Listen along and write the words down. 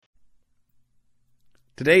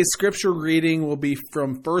Today's scripture reading will be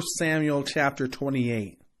from 1 Samuel chapter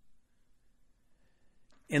 28.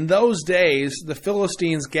 In those days, the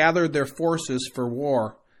Philistines gathered their forces for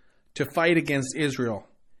war to fight against Israel.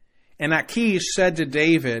 And Achish said to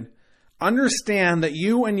David, "Understand that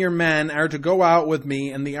you and your men are to go out with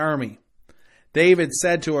me in the army." David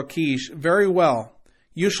said to Achish, "Very well,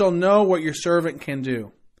 you shall know what your servant can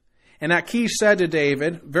do." And Achish said to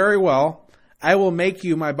David, "Very well, I will make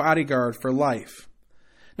you my bodyguard for life."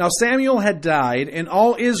 Now Samuel had died, and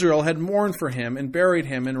all Israel had mourned for him and buried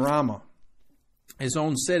him in Ramah, his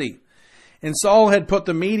own city. And Saul had put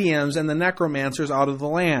the mediums and the necromancers out of the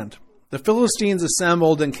land. The Philistines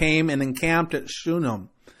assembled and came and encamped at Shunem.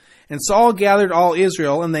 And Saul gathered all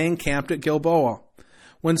Israel, and they encamped at Gilboa.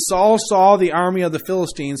 When Saul saw the army of the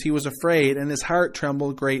Philistines, he was afraid, and his heart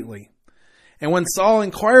trembled greatly. And when Saul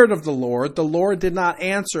inquired of the Lord did not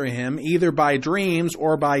answer him, either by dreams,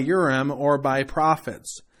 or by Urim, or by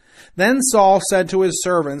prophets. Then Saul said to his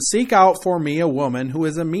servants, "Seek out for me a woman who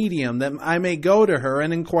is a medium, that I may go to her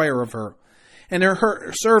and inquire of her." And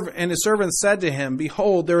his servant said to him,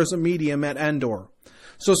 "Behold, there is a medium at Endor."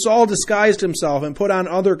 So Saul disguised himself and put on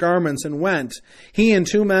other garments and went, he and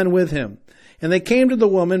 2 men with him. And they came to the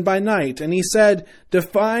woman by night, and he said,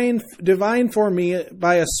 Divine for me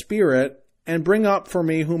by a spirit, and bring up for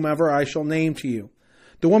me whomever I shall name to you."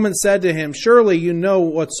 The woman said to him, "Surely you know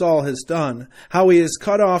what Saul has done, how he has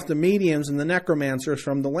cut off the mediums and the necromancers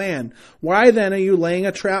from the land. Why then are you laying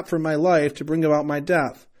a trap for my life to bring about my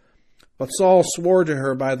death?" But Saul swore to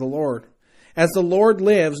her by the Lord, "As the Lord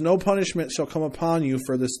lives, no punishment shall come upon you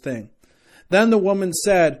for this thing." Then the woman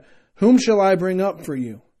said, "Whom shall I bring up for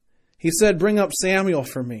you?" He said, "Bring up Samuel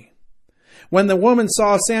for me." When the woman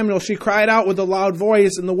saw Samuel, she cried out with a loud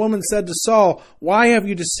voice, and the woman said to Saul, "Why have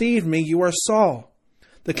you deceived me? You are Saul."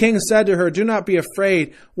 The king said to her, "Do not be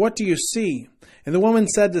afraid. What do you see?" And the woman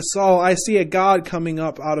said to Saul, "I see a god coming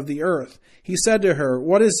up out of the earth." He said to her,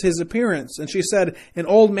 "What is his appearance?" And she said, "An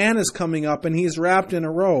old man is coming up, and he is wrapped in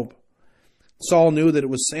a robe." Saul knew that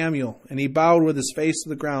it was Samuel, and he bowed with his face to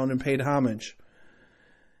the ground and paid homage.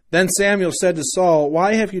 Then Samuel said to Saul,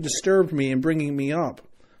 "Why have you disturbed me in bringing me up?"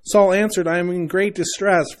 Saul answered, "I am in great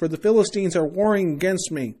distress, for the Philistines are warring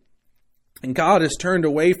against me. And God has turned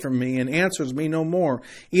away from me and answers me no more,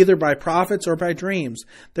 either by prophets or by dreams.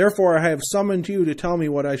 Therefore I have summoned you to tell me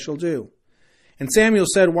what I shall do." And Samuel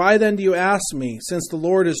said, "Why then do you ask me, since the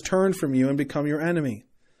Lord has turned from you and become your enemy?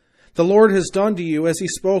 The Lord has done to you as he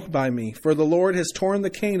spoke by me, for the Lord has torn the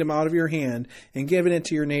kingdom out of your hand and given it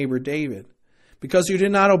to your neighbor David. Because you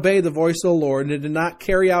did not obey the voice of the Lord and did not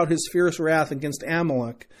carry out his fierce wrath against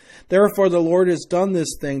Amalek. Therefore the Lord has done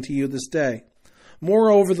this thing to you this day.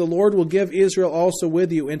 Moreover, the Lord will give Israel also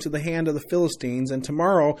with you into the hand of the Philistines, and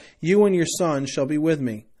tomorrow you and your sons shall be with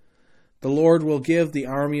me. The Lord will give the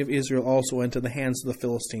army of Israel also into the hands of the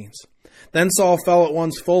Philistines." Then Saul fell at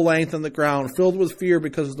once full length on the ground, filled with fear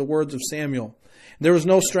because of the words of Samuel. There was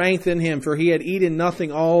no strength in him, for he had eaten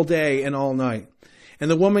nothing all day and all night.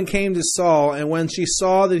 And the woman came to Saul, and when she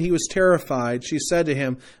saw that he was terrified, she said to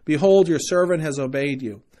him, "Behold, your servant has obeyed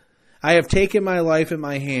you. I have taken my life in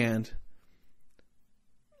my hand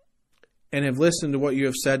and have listened to what you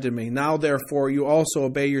have said to me. Now, therefore, you also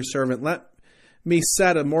obey your servant. Let me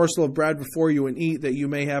set a morsel of bread before you and eat, that you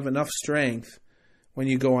may have enough strength when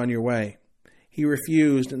you go on your way." He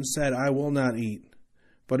refused and said, "I will not eat."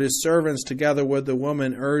 But his servants, together with the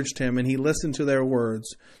woman, urged him, and he listened to their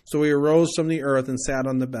words. So he arose from the earth and sat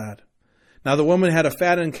on the bed. Now the woman had a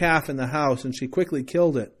fattened calf in the house, and she quickly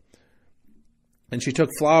killed it. And she took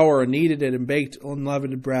flour and kneaded it and baked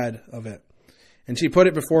unleavened bread of it. And she put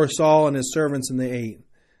it before Saul and his servants, and they ate.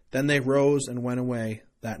 Then they rose and went away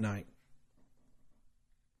that night.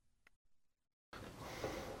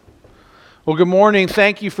 Well, good morning.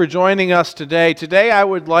 Thank you for joining us today. Today I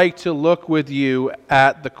would like to look with you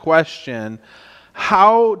at the question,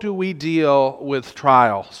 how do we deal with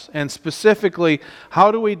trials? And specifically,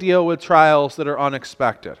 how do we deal with trials that are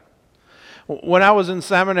unexpected? When I was in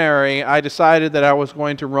seminary, I decided that I was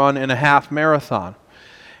going to run in a half marathon.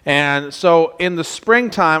 And so in the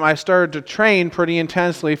springtime, I started to train pretty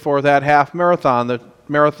intensely for that half marathon. The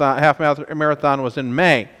half marathon was in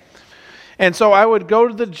May. And so I would go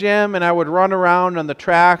to the gym and I would run around on the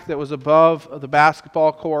track that was above the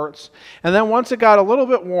basketball courts. And then once it got a little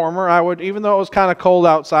bit warmer, even though it was kind of cold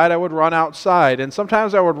outside, I would run outside. And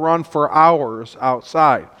sometimes I would run for hours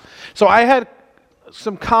outside. So I had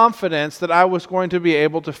some confidence that I was going to be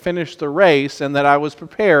able to finish the race and that I was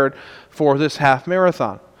prepared for this half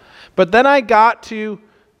marathon. But then I got to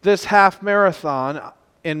this half marathon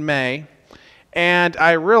in May, and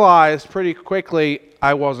I realized pretty quickly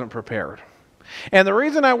I wasn't prepared. And the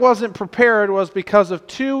reason I wasn't prepared was because of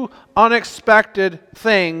two unexpected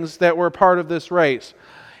things that were part of this race.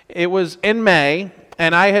 It was in May,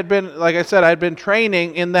 and I had been, like I said, I'd been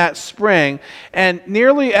training in that spring, and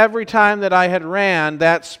nearly every time that I had ran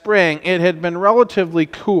that spring, it had been relatively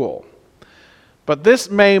cool. But this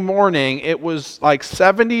May morning, it was like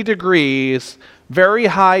 70 degrees, very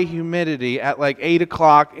high humidity at like 8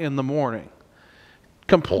 o'clock in the morning.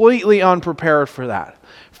 Completely unprepared for that.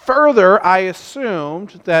 Further, I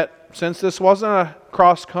assumed that since this wasn't a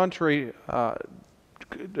cross-country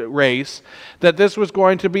race, that this was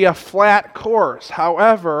going to be a flat course.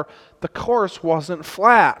 However, the course wasn't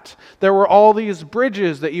flat. There were all these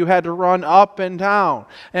bridges that you had to run up and down,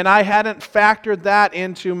 and I hadn't factored that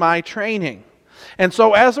into my training. And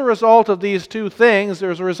so as a result of these two things,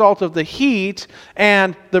 as a result of the heat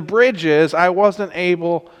and the bridges, I wasn't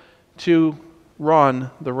able to run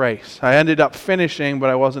the race. I ended up finishing, but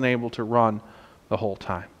I wasn't able to run the whole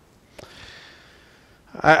time.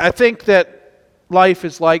 I think that life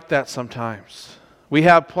is like that sometimes. We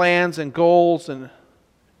have plans and goals and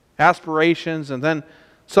aspirations, and then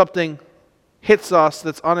something hits us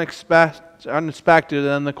that's unexpected, and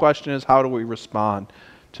then the question is, how do we respond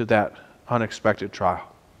to that unexpected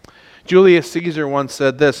trial? Julius Caesar once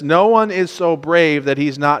said this: "No one is so brave that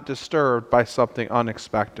he's not disturbed by something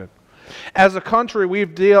unexpected." As a country,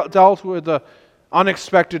 we've dealt with an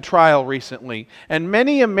unexpected trial recently, and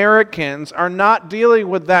many Americans are not dealing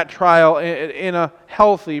with that trial in a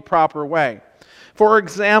healthy, proper way. For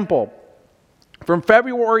example, from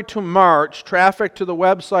February to March, traffic to the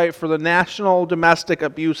website for the National Domestic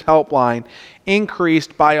Abuse Helpline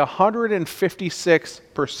increased by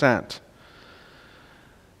 156%.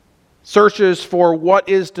 Searches for what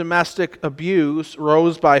is domestic abuse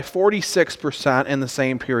rose by 46% in the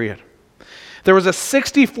same period. There was a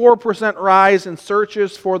 64% rise in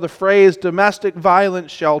searches for the phrase domestic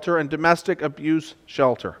violence shelter and domestic abuse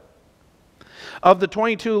shelter. Of the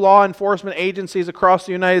 22 law enforcement agencies across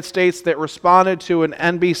the United States that responded to an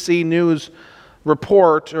NBC News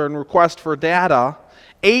report or request for data,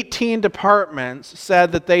 18 departments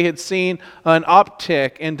said that they had seen an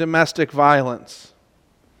uptick in domestic violence.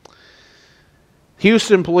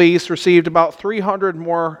 Houston police received about 300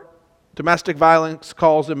 more domestic violence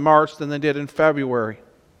calls in March than they did in February.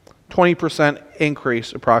 20%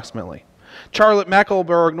 increase approximately.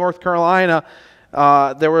 Charlotte-Mecklenburg, North Carolina,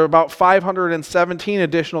 there were about 517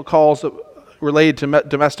 additional calls related to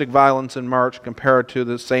domestic violence in March compared to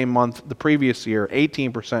the same month the previous year,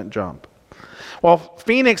 18% jump. While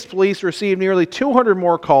Phoenix police received nearly 200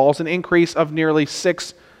 more calls, an increase of nearly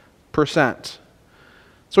 6%.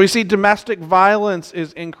 So we see domestic violence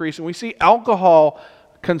is increasing. We see alcohol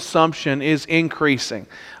consumption is increasing.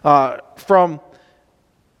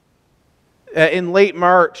 In late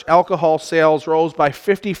March, alcohol sales rose by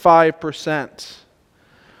 55%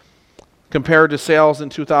 compared to sales in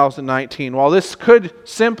 2019. While this could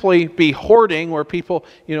simply be hoarding, where people,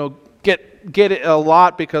 get it a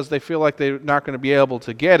lot because they feel like they're not going to be able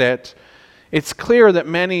to get it, it's clear that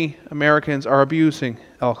many Americans are abusing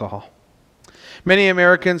alcohol. Many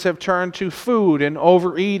Americans have turned to food and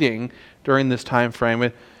overeating during this time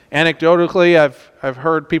frame. Anecdotally, I've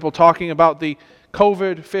heard people talking about the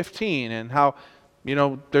COVID-15 and how,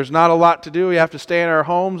 there's not a lot to do. We have to stay in our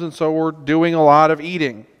homes, and so we're doing a lot of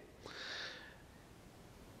eating.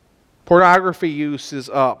 Pornography use is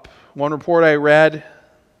up. One report I read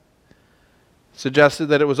suggested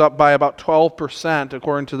that it was up by about 12%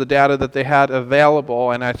 according to the data that they had available,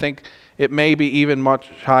 and I think it may be even much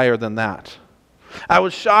higher than that. I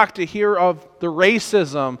was shocked to hear of the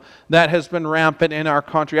racism that has been rampant in our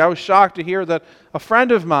country. I was shocked to hear that a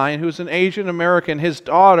friend of mine who's an Asian American, his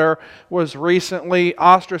daughter was recently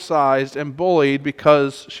ostracized and bullied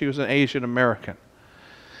because she was an Asian American.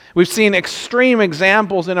 We've seen extreme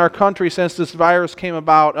examples in our country since this virus came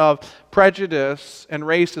about of prejudice and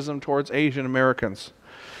racism towards Asian Americans.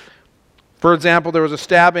 For example, there was a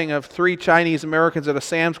stabbing of 3 Chinese Americans at a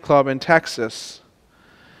Sam's Club in Texas.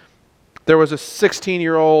 There was a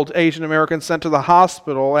 16-year-old Asian American sent to the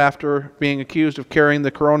hospital after being accused of carrying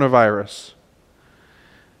the coronavirus.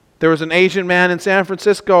 There was an Asian man in San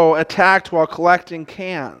Francisco attacked while collecting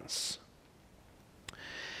cans.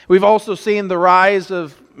 We've also seen the rise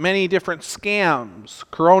of many different scams,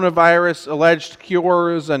 coronavirus alleged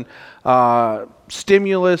cures and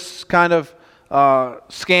stimulus kind of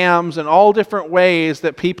scams, and all different ways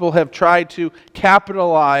that people have tried to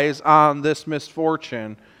capitalize on this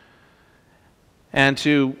misfortune and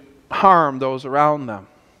to harm those around them.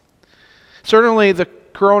 Certainly the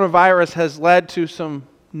coronavirus has led to some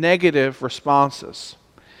negative responses.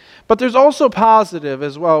 But there's also positive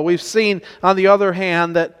as well. We've seen, on the other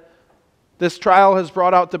hand, that this trial has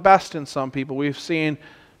brought out the best in some people. We've seen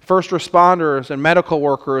first responders and medical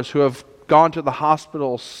workers who have gone to the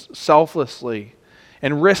hospitals selflessly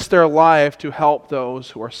and risked their life to help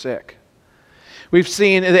those who are sick. We've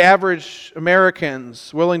seen the average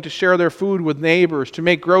Americans willing to share their food with neighbors, to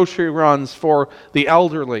make grocery runs for the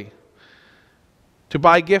elderly, to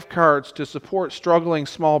buy gift cards to support struggling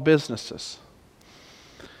small businesses.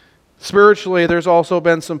 Spiritually, there's also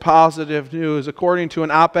been some positive news. According to an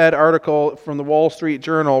op-ed article from the Wall Street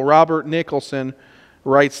Journal, Robert Nicholson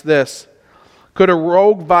writes this: "Could a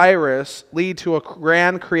rogue virus lead to a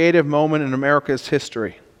grand creative moment in America's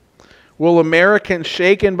history? Will Americans,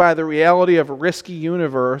 shaken by the reality of a risky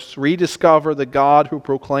universe, rediscover the God who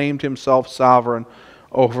proclaimed himself sovereign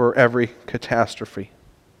over every catastrophe?"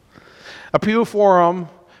 A Pew Forum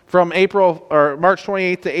from March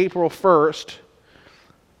 28th to April 1st,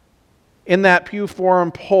 in that Pew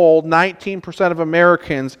Forum poll, 19% of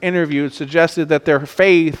Americans interviewed suggested that their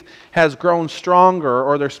faith has grown stronger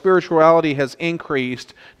or their spirituality has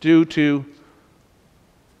increased due to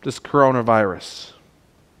this coronavirus.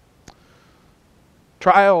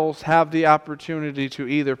 Trials have the opportunity to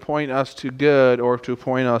either point us to good or to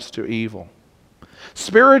point us to evil.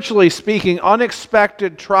 Spiritually speaking,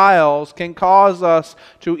 unexpected trials can cause us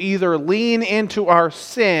to either lean into our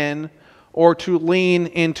sin or to lean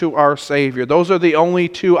into our Savior. Those are the only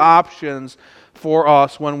two options for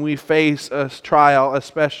us when we face a trial,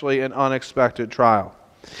 especially an unexpected trial.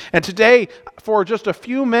 And today, for just a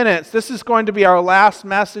few minutes, this is going to be our last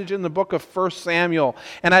message in the book of 1 Samuel.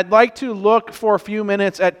 And I'd like to look for a few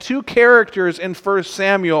minutes at two characters in 1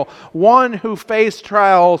 Samuel. One who faced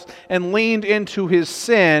trials and leaned into his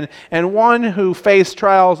sin, and one who faced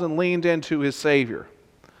trials and leaned into his Savior.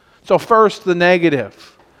 So first, the negative.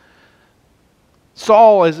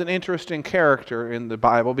 Saul is an interesting character in the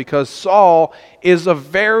Bible because Saul is a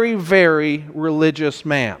very, very religious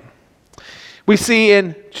man. We see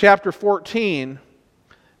in chapter 14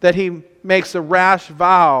 that he makes a rash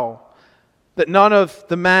vow that none of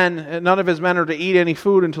his men are to eat any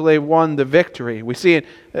food until they've won the victory. We see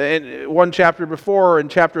in one chapter before, in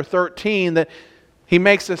chapter 13, that he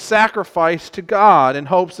makes a sacrifice to God in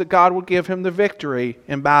hopes that God will give him the victory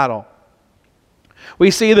in battle.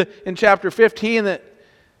 We see that in chapter 15 that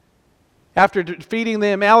after defeating the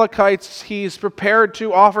Amalekites, he's prepared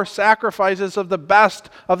to offer sacrifices of the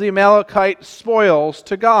best of the Amalekite spoils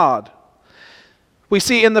to God. We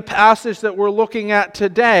see in the passage that we're looking at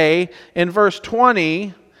today, in verse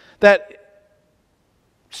 20, that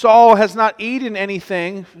Saul has not eaten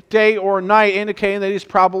anything day or night, indicating that he's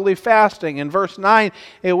probably fasting. In verse 9,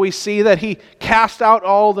 we see that he cast out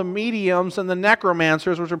all the mediums and the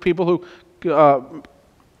necromancers, which are people who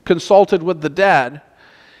consulted with the dead.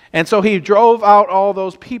 And so he drove out all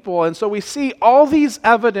those people. And so we see all these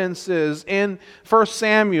evidences in 1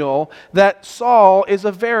 Samuel that Saul is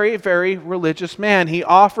a very, very religious man. He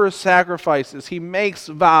offers sacrifices. He makes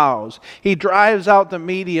vows. He drives out the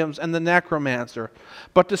mediums and the necromancer.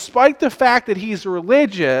 But despite the fact that he's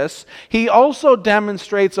religious, he also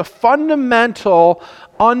demonstrates a fundamental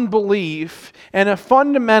unbelief and a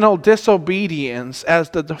fundamental disobedience as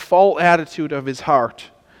the default attitude of his heart.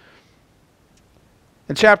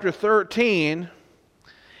 In chapter 13,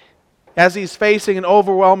 as he's facing an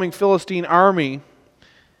overwhelming Philistine army,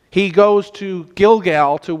 he goes to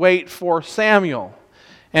Gilgal to wait for Samuel.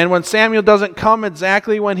 And when Samuel doesn't come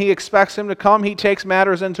exactly when he expects him to come, he takes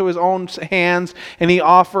matters into his own hands and he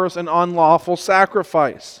offers an unlawful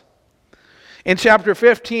sacrifice. In chapter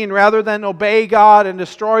 15, rather than obey God and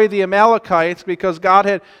destroy the Amalekites because God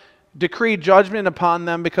had decreed judgment upon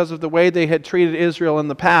them because of the way they had treated Israel in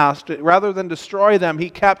the past, rather than destroy them, he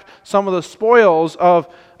kept some of the spoils of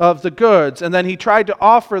the goods, and then he tried to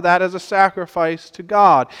offer that as a sacrifice to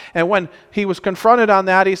God. And when he was confronted on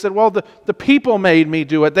that, he said, well, the people made me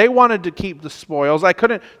do it. They wanted to keep the spoils. I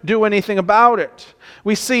couldn't do anything about it.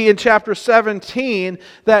 We see in chapter 17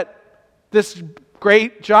 that this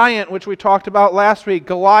great giant, which we talked about last week,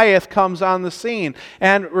 Goliath, comes on the scene.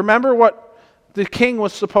 And remember what the king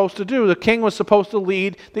was supposed to do. The king was supposed to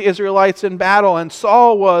lead the Israelites in battle, and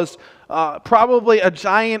Saul was probably a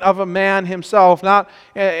giant of a man himself, not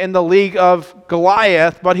in the league of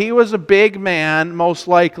Goliath, but he was a big man, most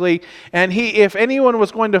likely, and if anyone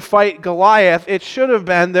was going to fight Goliath, it should have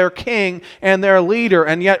been their king and their leader,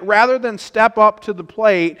 and yet rather than step up to the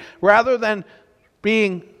plate, rather than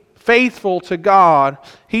being faithful to God,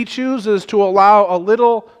 he chooses to allow a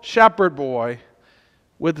little shepherd boy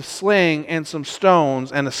with a sling and some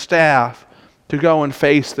stones and a staff to go and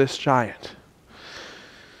face this giant.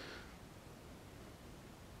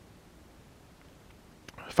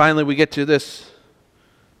 Finally, we get to this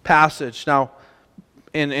passage now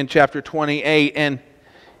in chapter 28. And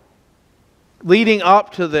leading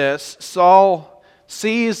up to this, Saul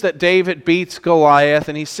sees that David beats Goliath,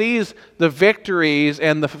 and he sees the victories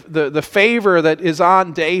and the favor that is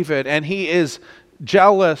on David, and he is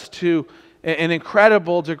jealous to an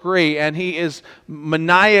incredible degree, and he is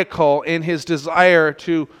maniacal in his desire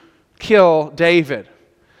to kill David.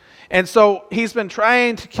 And so he's been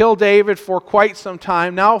trying to kill David for quite some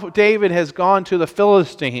time. Now David has gone to the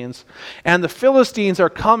Philistines, and the Philistines are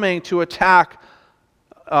coming to attack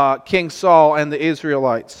King Saul and the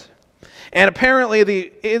Israelites. And apparently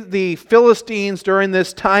the Philistines during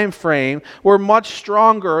this time frame were much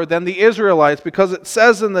stronger than the Israelites, because it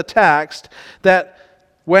says in the text that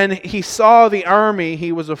when he saw the army,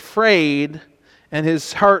 he was afraid and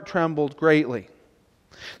his heart trembled greatly.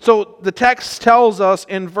 So the text tells us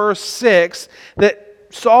in verse 6 that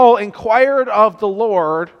Saul inquired of the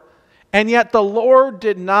Lord, and yet the Lord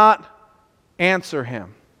did not answer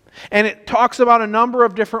him. And it talks about a number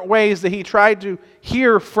of different ways that he tried to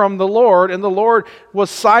hear from the Lord, and the Lord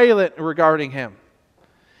was silent regarding him.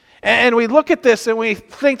 And we look at this and we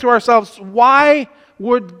think to ourselves, why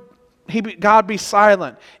would God be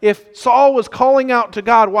silent? If Saul was calling out to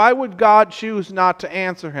God, why would God choose not to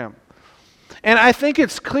answer him? And I think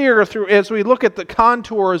it's clear as we look at the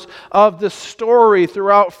contours of the story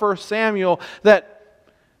throughout 1 Samuel that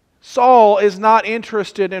Saul is not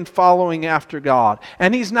interested in following after God.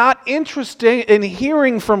 And he's not interested in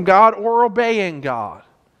hearing from God or obeying God.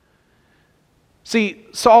 See,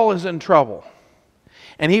 Saul is in trouble.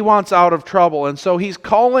 And he wants out of trouble. And so he's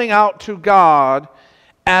calling out to God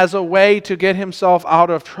as a way to get himself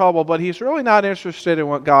out of trouble, but he's really not interested in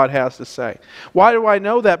what God has to say. Why do I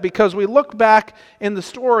know that? Because we look back in the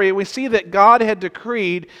story and we see that God had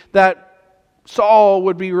decreed that Saul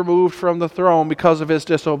would be removed from the throne because of his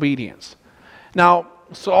disobedience. Now,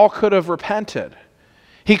 Saul could have repented.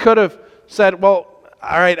 He could have said, well,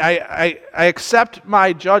 all right, I accept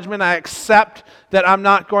my judgment. I accept that I'm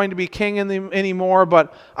not going to be king anymore,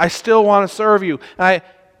 but I still want to serve you. I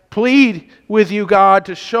plead with you, God,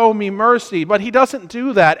 to show me mercy. But he doesn't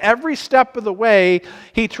do that. Every step of the way,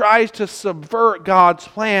 he tries to subvert God's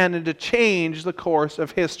plan and to change the course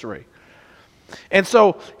of history. And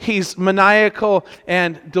so he's maniacal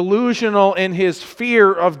and delusional in his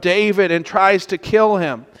fear of David and tries to kill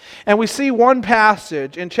him. And we see one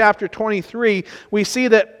passage in chapter 23, we see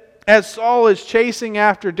that as Saul is chasing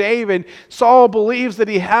after David, Saul believes that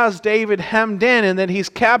he has David hemmed in and that he's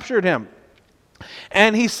captured him.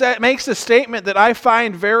 And he makes a statement that I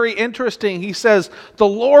find very interesting. He says, the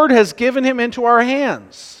Lord has given him into our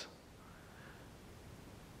hands.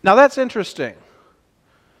 Now that's interesting.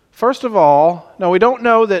 First of all, now we don't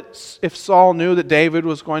know that if Saul knew that David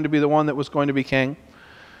was going to be the one that was going to be king.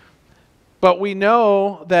 But we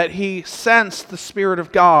know that he sensed the Spirit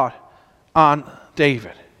of God on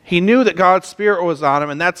David. He knew that God's Spirit was on him,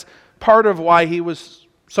 and that's part of why he was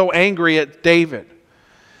so angry at David.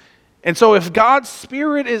 And so if God's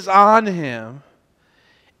Spirit is on him,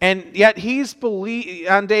 and yet he's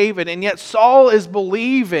on David, and yet Saul is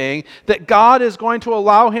believing that God is going to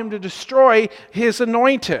allow him to destroy his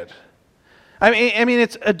anointed. I mean,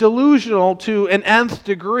 it's a delusional to an nth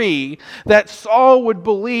degree that Saul would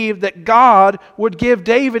believe that God would give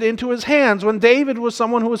David into his hands when David was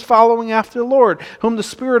someone who was following after the Lord, whom the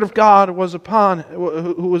Spirit of God was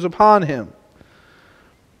who was upon him.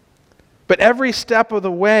 But every step of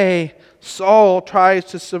the way, Saul tries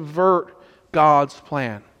to subvert God's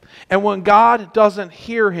plan. And when God doesn't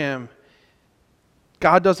hear him,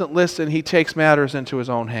 God doesn't listen, he takes matters into his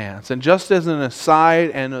own hands. And just as an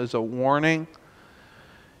aside and as a warning,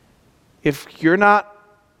 if you're not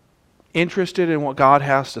interested in what God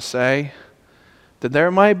has to say, then there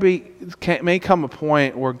may come a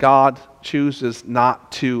point where God chooses not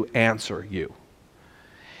to answer you.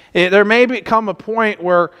 There may become a point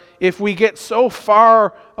where if we get so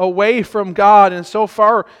far away from God and so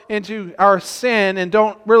far into our sin and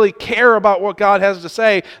don't really care about what God has to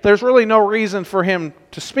say, there's really no reason for him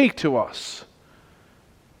to speak to us.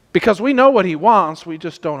 Because we know what he wants, we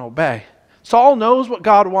just don't obey. Saul knows what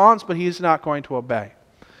God wants, but he's not going to obey.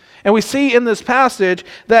 And we see in this passage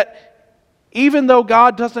that even though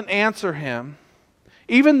God doesn't answer him,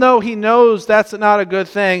 even though he knows that's not a good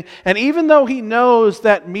thing, and even though he knows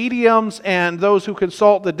that mediums and those who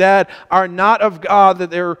consult the dead are not of God, that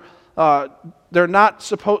they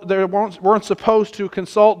weren't supposed to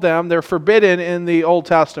consult them, they're forbidden in the Old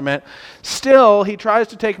Testament, still he tries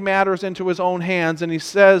to take matters into his own hands, and he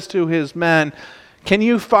says to his men, "Can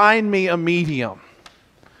you find me a medium?"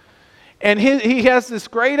 And he has this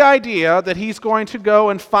great idea that he's going to go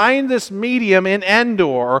and find this medium in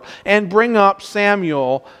Endor and bring up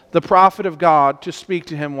Samuel, the prophet of God, to speak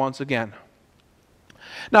to him once again.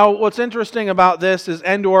 Now, what's interesting about this is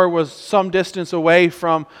Endor was some distance away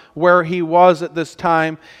from where he was at this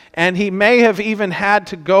time, and he may have even had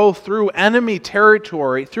to go through enemy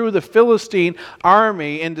territory, through the Philistine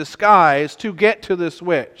army in disguise to get to this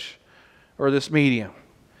witch, or this medium.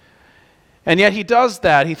 And yet he does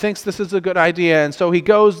that. He thinks this is a good idea, and so he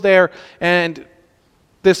goes there, and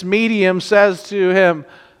this medium says to him,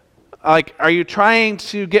 like, "Are you trying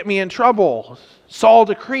to get me in trouble?" Saul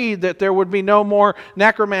decreed that there would be no more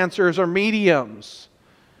necromancers or mediums.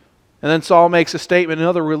 And then Saul makes a statement,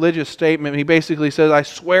 another religious statement. He basically says, "I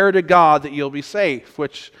swear to God that you'll be safe,"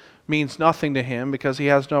 which means nothing to him because he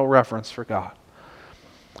has no reverence for God.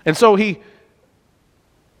 And so he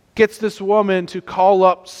gets this woman to call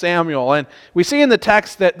up Samuel. And we see in the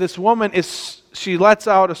text that this woman she lets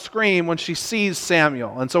out a scream when she sees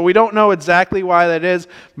Samuel. And so we don't know exactly why that is.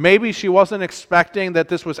 Maybe she wasn't expecting that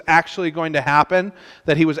this was actually going to happen,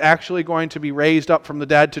 that he was actually going to be raised up from the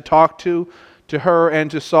dead to talk to her and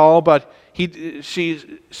to Saul, but she's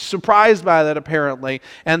surprised by that apparently.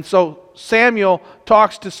 And so Samuel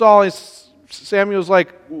talks to Saul. Samuel's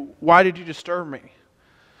like, "Why did you disturb me?"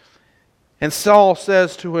 And Saul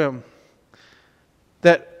says to him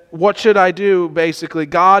that, "What should I do?" Basically,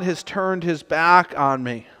 God has turned his back on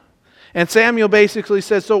me. And Samuel basically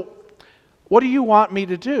says, "So what do you want me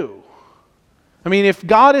to do? I mean, if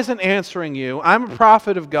God isn't answering you, I'm a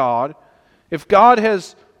prophet of God. If God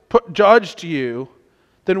has judged you,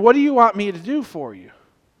 then what do you want me to do for you?"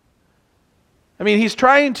 I mean, he's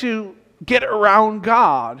trying to get around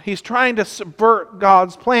God. He's trying to subvert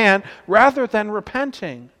God's plan rather than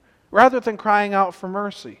repenting, rather than crying out for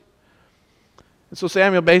mercy. And so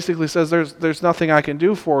Samuel basically says, there's nothing I can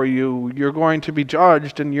do for you. You're going to be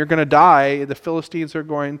judged and you're going to die. The Philistines are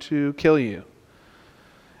going to kill you.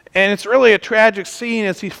 And it's really a tragic scene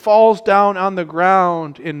as he falls down on the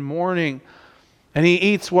ground in mourning and he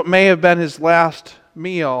eats what may have been his last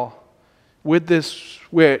meal with this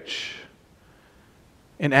witch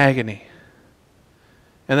in agony.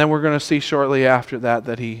 And then we're going to see shortly after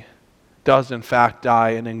that he does in fact die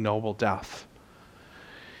an ignoble death.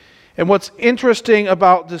 And what's interesting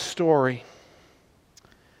about this story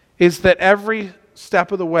is that every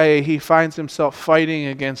step of the way he finds himself fighting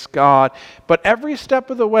against God. But every step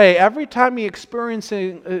of the way, every time he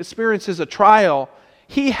experiences a trial,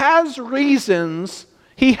 he has reasons,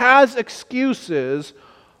 he has excuses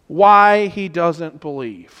why he doesn't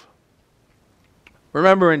believe.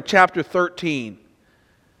 Remember in chapter 13,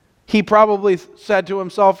 he probably said to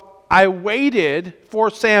himself, "I waited for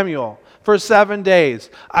Samuel for 7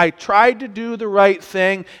 days. I tried to do the right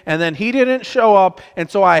thing, and then he didn't show up, and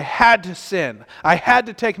so I had to sin. I had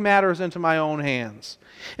to take matters into my own hands."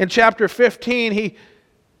 In chapter 15, he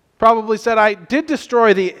probably said, "I did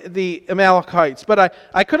destroy the Amalekites, but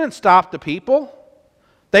I couldn't stop the people.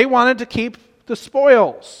 They wanted to keep the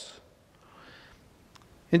spoils."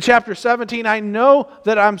 In chapter 17, "I know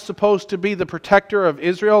that I'm supposed to be the protector of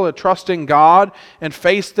Israel, a trusting God, and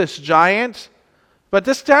face this giant. But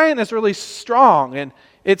this giant is really strong, and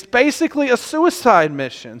it's basically a suicide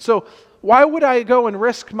mission. So why would I go and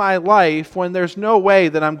risk my life when there's no way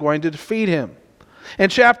that I'm going to defeat him?" In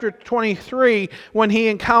chapter 23, when he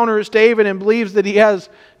encounters David and believes that he has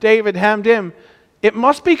David hemmed in, "It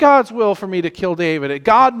must be God's will for me to kill David.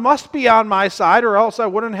 God must be on my side, or else I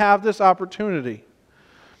wouldn't have this opportunity."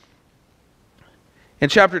 In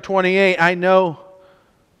chapter 28, "I know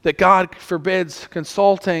that God forbids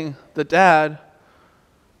consulting the dead,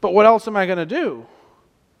 but what else am I going to do?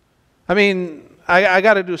 I mean, I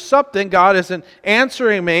got to do something. God isn't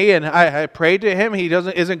answering me, and I prayed to him. He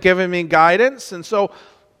isn't giving me guidance, and so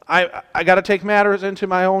I got to take matters into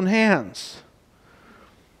my own hands."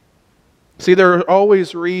 See, there are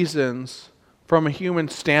always reasons from a human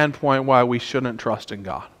standpoint why we shouldn't trust in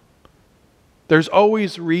God. There's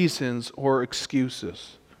always reasons or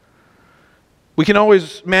excuses. We can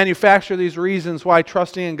always manufacture these reasons why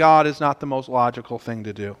trusting in God is not the most logical thing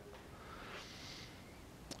to do.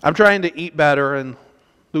 I'm trying to eat better and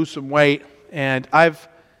lose some weight, and I've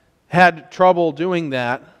had trouble doing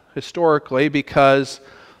that historically because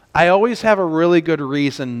I always have a really good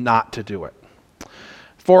reason not to do it.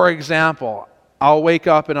 For example, I'll wake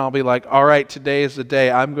up and I'll be like, "All right, today is the day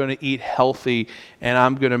I'm going to eat healthy and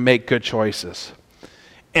I'm going to make good choices."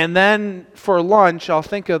 And then for lunch, I'll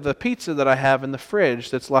think of the pizza that I have in the fridge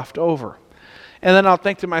that's left over. And then I'll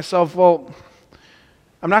think to myself, well,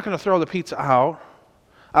 I'm not going to throw the pizza out.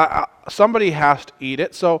 Somebody has to eat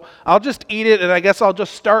it, so I'll just eat it, and I guess I'll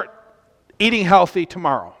just start eating healthy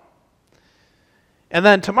tomorrow. And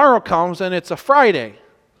then tomorrow comes and it's a Friday.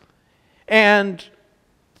 And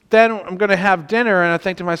then I'm going to have dinner and I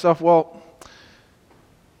think to myself, well,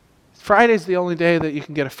 Friday's the only day that you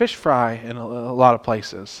can get a fish fry in a lot of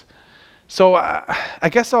places. So I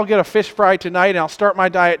guess I'll get a fish fry tonight and I'll start my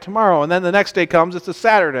diet tomorrow. And then the next day comes, it's a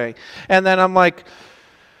Saturday. And then I'm like,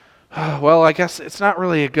 well, I guess it's not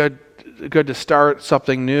really good to start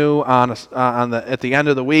something new at the end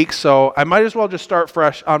of the week. So I might as well just start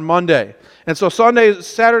fresh on Monday. And so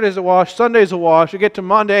Saturday's a wash, Sunday's a wash. I get to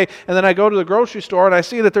Monday and then I go to the grocery store and I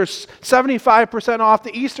see that there's 75% off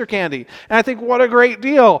the Easter candy. And I think, what a great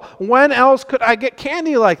deal. When else could I get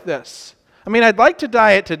candy like this? I mean, I'd like to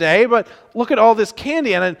diet today, but look at all this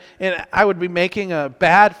candy, and I would be making a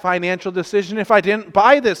bad financial decision if I didn't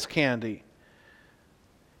buy this candy.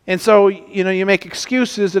 And so, you make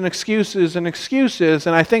excuses and excuses and excuses,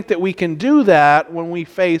 and I think that we can do that when we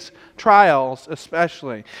face trials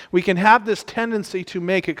especially. We can have this tendency to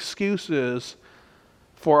make excuses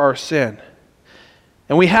for our sin.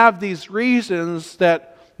 And we have these reasons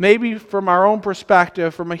that maybe from our own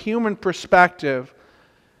perspective, from a human perspective,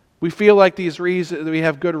 we feel like we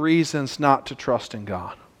have good reasons not to trust in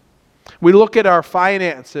God. We look at our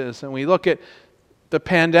finances and we look at the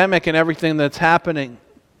pandemic and everything that's happening.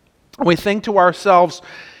 And we think to ourselves,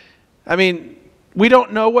 we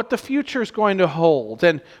don't know what the future is going to hold.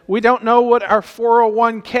 And we don't know what our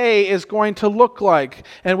 401k is going to look like.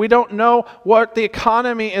 And we don't know what the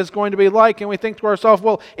economy is going to be like. And we think to ourselves,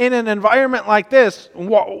 well, in an environment like this,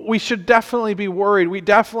 we should definitely be worried. We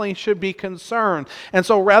definitely should be concerned. And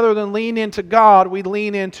so rather than lean into God, we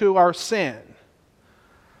lean into our sin.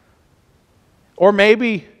 Or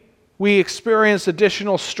maybe we experience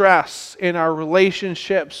additional stress in our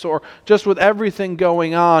relationships or just with everything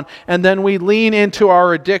going on, and then we lean into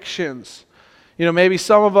our addictions. Maybe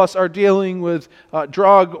some of us are dealing with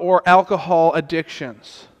drug or alcohol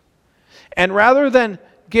addictions. And rather than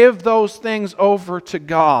give those things over to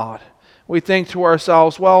God, we think to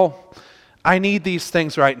ourselves, well, I need these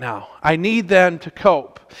things right now. I need them to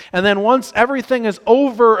cope. And then once everything is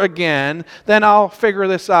over again, then I'll figure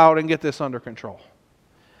this out and get this under control.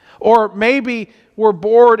 Or maybe we're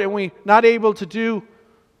bored and we're not able to do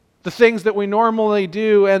the things that we normally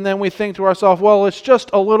do, and then we think to ourselves, well, it's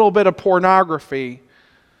just a little bit of pornography.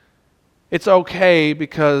 It's okay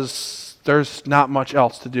because there's not much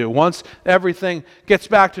else to do. Once everything gets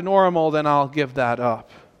back to normal, then I'll give that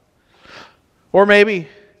up. Or maybe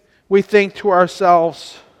we think to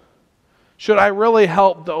ourselves, should I really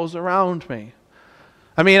help those around me?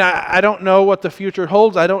 I don't know what the future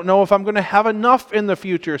holds. I don't know if I'm going to have enough in the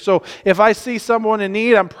future. So if I see someone in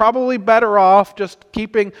need, I'm probably better off just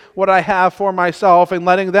keeping what I have for myself and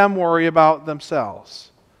letting them worry about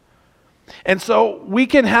themselves. And so we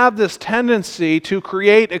can have this tendency to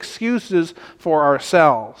create excuses for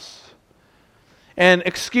ourselves. And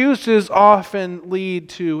excuses often lead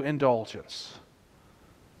to indulgence.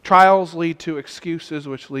 Trials lead to excuses,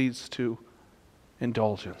 which leads to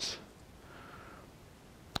indulgence.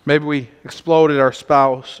 Maybe we exploded our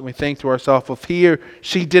spouse and we think to ourselves, if he or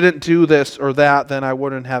she didn't do this or that, then I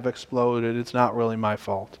wouldn't have exploded. It's not really my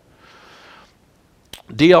fault.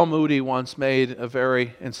 D.L. Moody once made a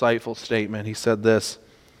very insightful statement. He said this: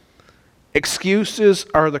 excuses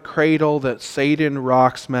are the cradle that Satan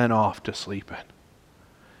rocks men off to sleep in.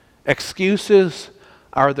 Excuses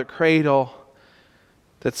are the cradle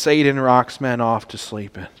that Satan rocks men off to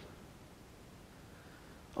sleep in.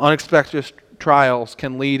 Unexpected trials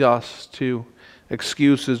can lead us to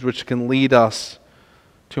excuses, which can lead us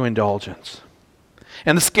to indulgence.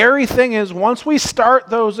 And the scary thing is, once we start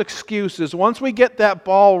those excuses, once we get that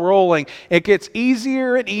ball rolling, it gets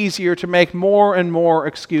easier and easier to make more and more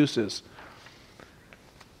excuses.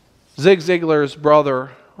 Zig Ziglar's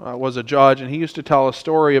brother was a judge, and he used to tell a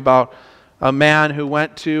story about a man who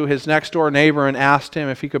went to his next door neighbor and asked him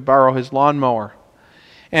if he could borrow his lawnmower.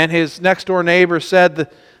 And his next door neighbor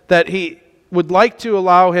said that he would like to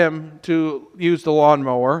allow him to use the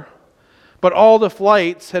lawnmower, but all the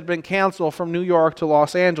flights had been canceled from New York to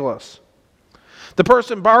Los Angeles. The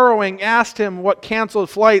person borrowing asked him what canceled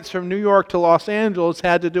flights from New York to Los Angeles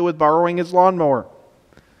had to do with borrowing his lawnmower.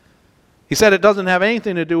 He said, it doesn't have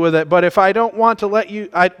anything to do with it, but I don't want to let you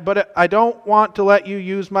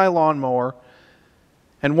use my lawnmower,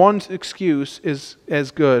 and one excuse is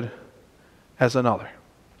as good as another.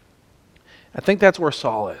 I think that's where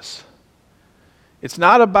Saul is. It's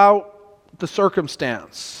not about the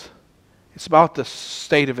circumstance. It's about the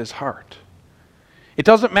state of his heart. It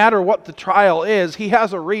doesn't matter what the trial is. He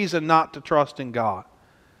has a reason not to trust in God.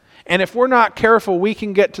 And if we're not careful, we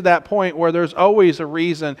can get to that point where there's always a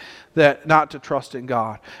reason that not to trust in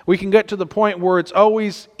God. We can get to the point where it's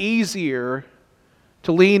always easier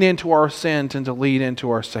to lean into our sins and to lean into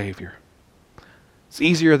our Savior. It's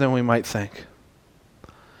easier than we might think.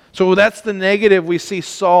 So that's the negative. We see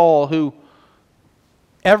Saul, who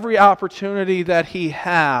every opportunity that he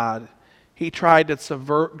had, he tried to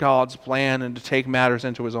subvert God's plan and to take matters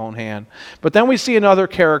into his own hand. But then we see another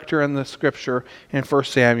character in the scripture in 1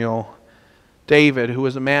 Samuel, David, who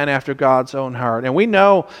was a man after God's own heart. And we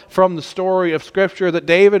know from the story of scripture that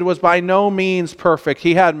David was by no means perfect.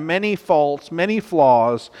 He had many faults, many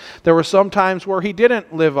flaws. There were some times where he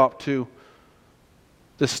didn't live up to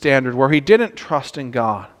the standard, where he didn't trust in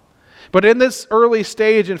God. But in this early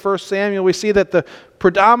stage in 1 Samuel, we see that the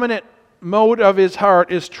predominant mode of his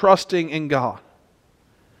heart is trusting in God.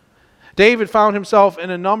 David found himself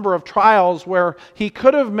in a number of trials where he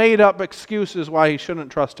could have made up excuses why he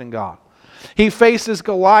shouldn't trust in God. He faces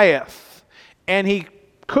Goliath, and he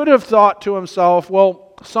could have thought to himself,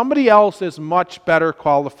 well, somebody else is much better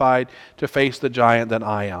qualified to face the giant than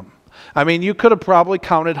I am. I mean, you could have probably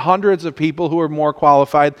counted hundreds of people who were more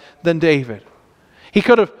qualified than David. He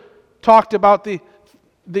could have talked about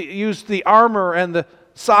used the armor and the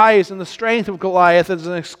size and the strength of Goliath as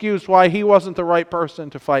an excuse why he wasn't the right person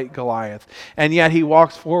to fight Goliath. And yet he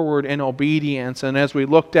walks forward in obedience. And as we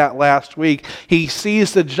looked at last week, he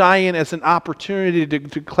sees the giant as an opportunity to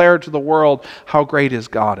declare to the world how great his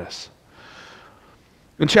God is.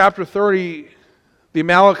 In chapter 30, the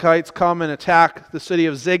Amalekites come and attack the city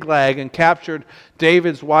of Ziklag and captured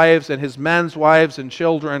David's wives and his men's wives and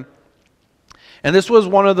children. And this was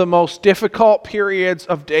one of the most difficult periods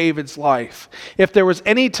of David's life. If there was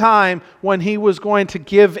any time when he was going to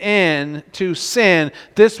give in to sin,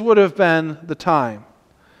 this would have been the time.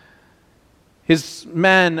 His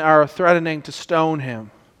men are threatening to stone him.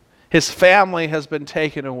 His family has been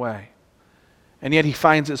taken away. And yet he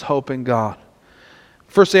finds his hope in God.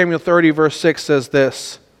 1 Samuel 30 verse 6 says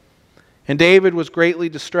this, "And David was greatly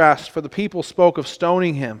distressed, for the people spoke of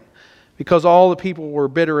stoning him, because all the people were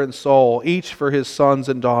bitter in soul, each for his sons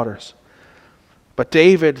and daughters. But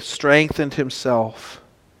David strengthened himself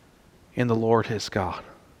in the Lord his God."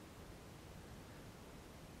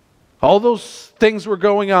 All those things were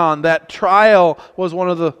going on. That trial was one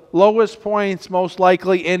of the lowest points, most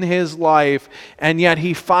likely, in his life. And yet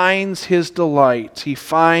he finds his delight. He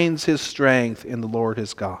finds his strength in the Lord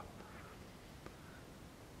his God.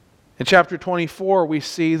 In chapter 24, we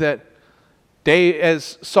see that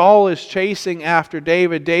as Saul is chasing after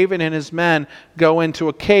David, David and his men go into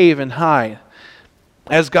a cave and hide.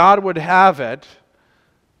 As God would have it,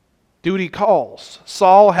 duty calls.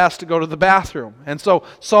 Saul has to go to the bathroom. And so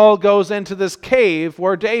Saul goes into this cave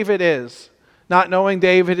where David is, not knowing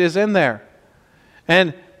David is in there.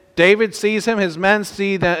 And David sees him, his men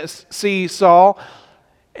see Saul,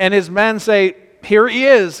 and his men say, "Here he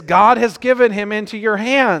is. God has given him into your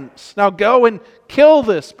hands. Now go and kill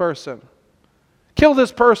this person. Kill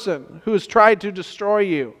this person who has tried to destroy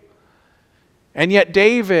you." And yet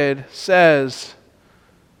David says,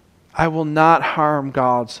 "I will not harm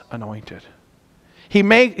God's anointed." He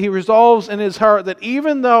resolves in his heart that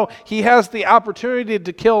even though he has the opportunity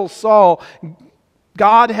to kill Saul,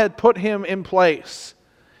 God had put him in place.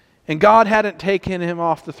 And God hadn't taken him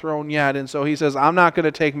off the throne yet. And so he says, "I'm not going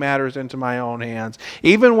to take matters into my own hands."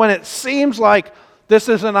 Even when it seems like this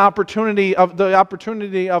is the opportunity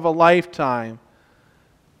of a lifetime,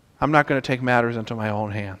 I'm not going to take matters into my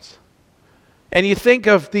own hands. And you think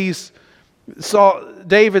of David's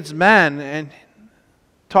men and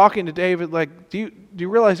talking to David like, do you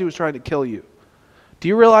realize he was trying to kill you? Do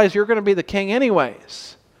you realize you're going to be the king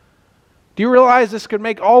anyways? Do you realize this could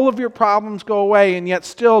make all of your problems go away? And yet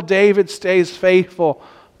still David stays faithful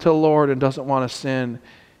to the Lord and doesn't want to sin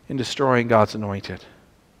in destroying God's anointed.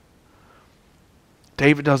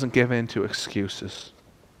 David doesn't give in to excuses.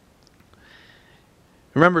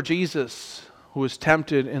 Remember Jesus, who was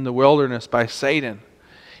tempted in the wilderness by Satan.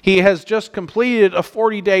 He has just completed a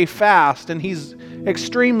 40-day fast and he's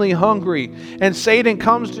extremely hungry. And Satan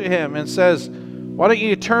comes to him and says, "Why don't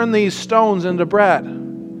you turn these stones into bread?"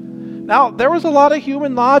 Now, there was a lot of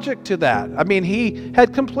human logic to that. I mean, he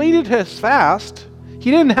had completed his fast.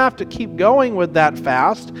 He didn't have to keep going with that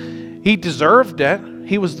fast. He deserved it.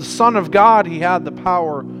 He was the Son of God. He had the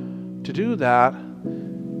power to do that.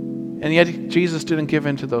 And yet Jesus didn't give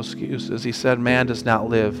in to those excuses. He said, "Man does not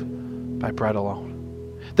live by bread alone."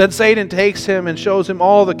 Then Satan takes him and shows him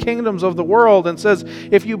all the kingdoms of the world and says,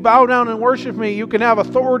 "If you bow down and worship me, you can have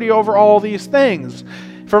authority over all these things."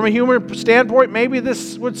 From a human standpoint, maybe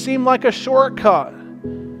this would seem like a shortcut.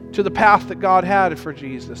 to the path that God had for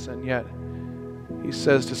Jesus. And yet he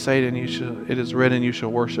says to Satan, it is written, you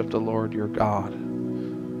shall worship the Lord your God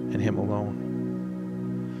and him alone.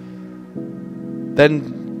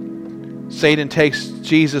 Then Satan takes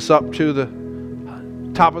Jesus up to the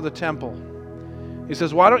top of the temple. He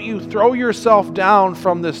says, why don't you throw yourself down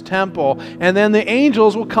from this temple, and then the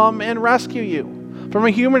angels will come and rescue you. From a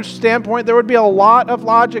human standpoint, there would be a lot of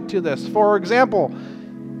logic to this. For example,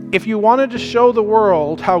 if you wanted to show the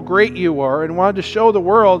world how great you were and wanted to show the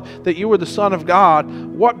world that you were the Son of God,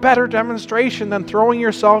 what better demonstration than throwing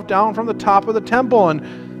yourself down from the top of the temple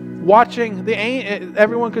and watching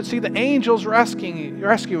everyone could see the angels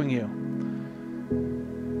rescuing you.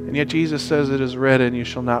 And yet Jesus says, it is written, you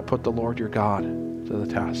shall not put the Lord your God to the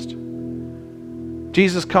test.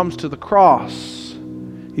 Jesus comes to the cross.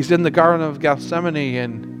 He's in the Garden of Gethsemane,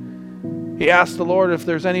 and he asks the Lord, if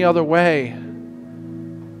there's any other way,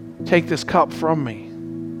 take this cup from me.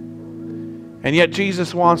 And yet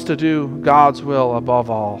Jesus wants to do God's will above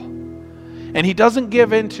all. And he doesn't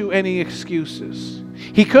give in to any excuses.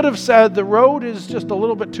 He could have said, the road is just a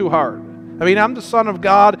little bit too hard. I mean, I'm the Son of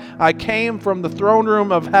God. I came from the throne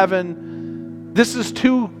room of heaven. This is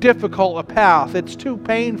too difficult a path. It's too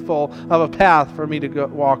painful of a path for me to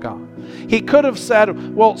walk on. He could have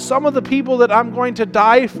said, well, some of the people that I'm going to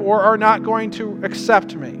die for are not going to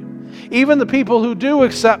accept me. Even the people who do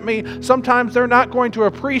accept me, sometimes they're not going to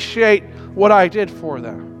appreciate what I did for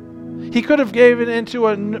them. He could have given into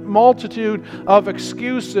a multitude of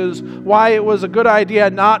excuses why it was a good idea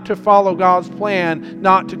not to follow God's plan,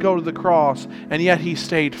 not to go to the cross, and yet he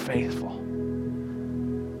stayed faithful.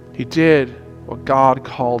 He did what God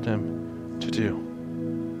called him to do.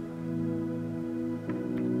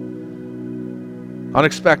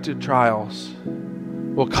 Unexpected trials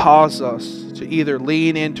will cause us to either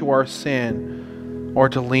lean into our sin or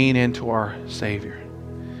to lean into our Savior.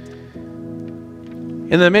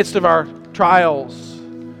 In the midst of our trials,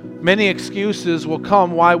 many excuses will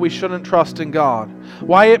come why we shouldn't trust in God,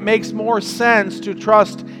 why it makes more sense to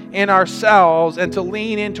trust in ourselves and to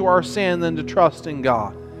lean into our sin than to trust in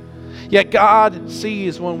God. Yet God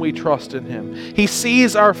sees when we trust in him. He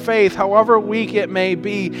sees our faith, however weak it may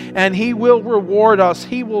be, and he will reward us.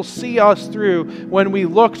 He will see us through when we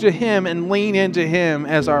look to him and lean into him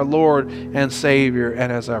as our Lord and Savior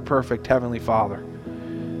and as our perfect Heavenly Father.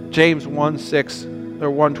 James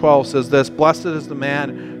 1:12 says this, blessed is the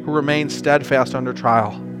man who remains steadfast under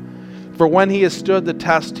trial. For when he has stood the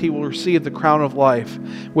test, he will receive the crown of life,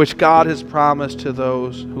 which God has promised to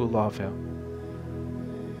those who love him.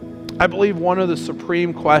 I believe one of the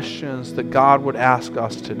supreme questions that God would ask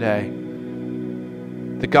us today,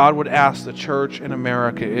 that God would ask the church in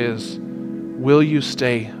America is, will you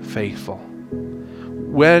stay faithful?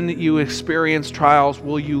 When you experience trials,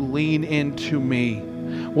 will you lean into me?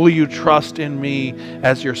 Will you trust in me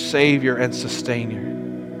as your Savior and Sustainer?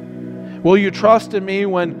 Will you trust in me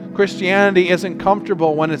when Christianity isn't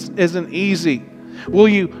comfortable, when it isn't easy? Will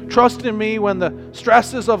you trust in me when the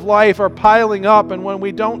stresses of life are piling up and when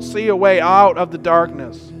we don't see a way out of the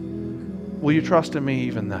darkness? Will you trust in me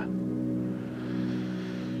even then?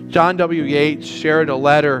 John W. Yates shared a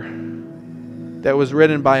letter that was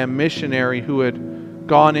written by a missionary who had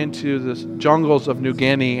gone into the jungles of New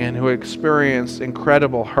Guinea and who experienced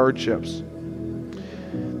incredible hardships.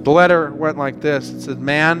 The letter went like this. It said,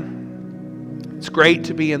 man, it's great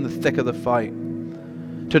to be in the thick of the fight,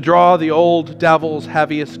 to draw the old devil's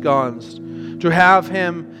heaviest guns, to have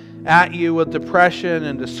him at you with depression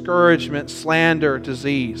and discouragement, slander,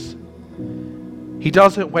 disease. He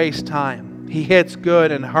doesn't waste time. He hits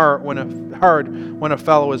good and hard when a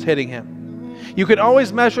fellow is hitting him. You can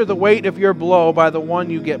always measure the weight of your blow by the one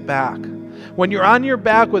you get back. When you're on your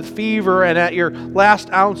back with fever and at your last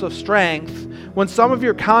ounce of strength, when some of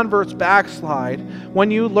your converts backslide, when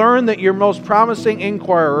you learn that your most promising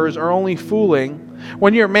inquirers are only fooling,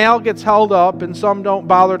 when your mail gets held up and some don't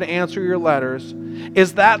bother to answer your letters,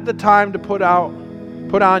 is that the time to put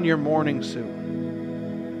on your mourning suit?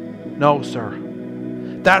 No, sir.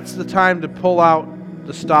 That's the time to pull out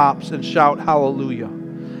the stops and shout hallelujah.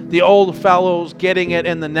 The old fellow's getting it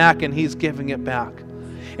in the neck and he's giving it back.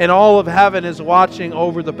 And all of heaven is watching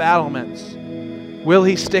over the battlements. Will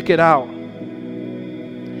he stick it out?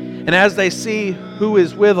 And as they see who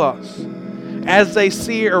is with us, as they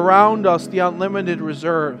see around us the unlimited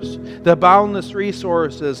reserves, the boundless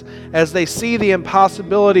resources, as they see the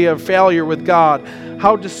impossibility of failure with God,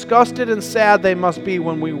 how disgusted and sad they must be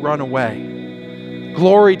when we run away.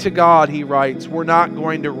 Glory to God, he writes, we're not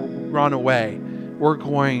going to run away. We're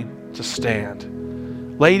going to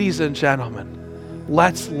stand. Ladies and gentlemen,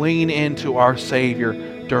 let's lean into our Savior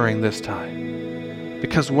during this time.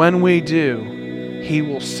 Because when we do, He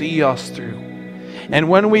will see us through. And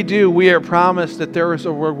when we do, we are promised that there is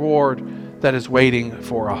a reward that is waiting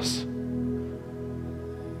for us.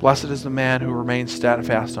 Blessed is the man who remains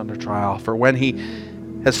steadfast under trial, for when he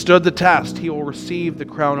has stood the test, he will receive the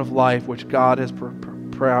crown of life which God has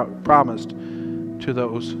promised to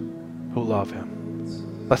those who love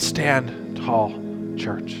Him. Let's stand tall,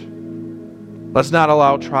 church. Let's not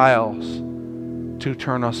allow trials to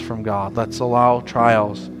turn us from God. Let's allow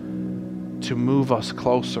trials to move us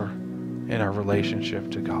closer in our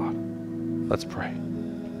relationship to God. Let's pray.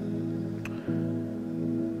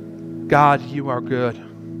 God, you are good,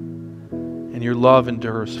 and your love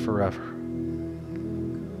endures forever.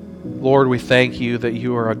 Lord, we thank you that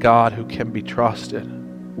you are a God who can be trusted.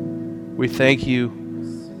 We thank you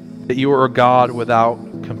that you are a God without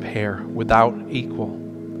compare, without equal.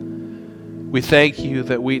 We thank you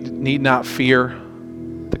that we need not fear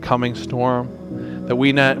the coming storm, that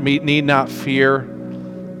we need not fear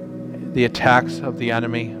the attacks of the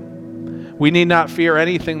enemy. We need not fear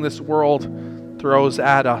anything this world throws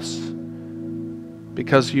at us,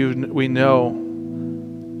 because we know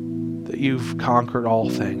that you've conquered all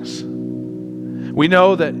things. We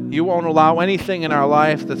know that you won't allow anything in our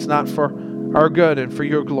life that's not for our good and for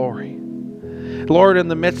your glory. Lord, in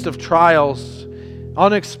the midst of trials,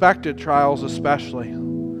 unexpected trials especially,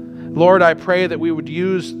 Lord, I pray that we would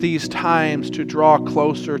use these times to draw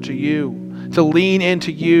closer to you, to lean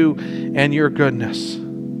into you and your goodness.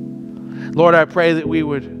 Lord, I pray that we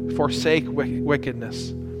would forsake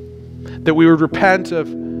wickedness, that we would repent of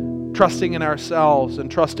trusting in ourselves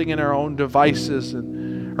and trusting in our own devices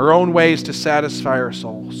and our own ways to satisfy our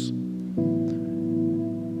souls.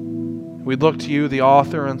 We look to you, the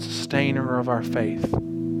author and sustainer of our faith.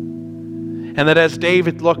 And that as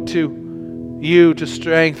David looked to you to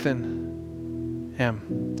strengthen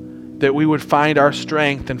him, that we would find our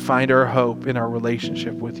strength and find our hope in our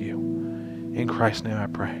relationship with you. In Christ's name I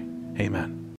pray. Amen.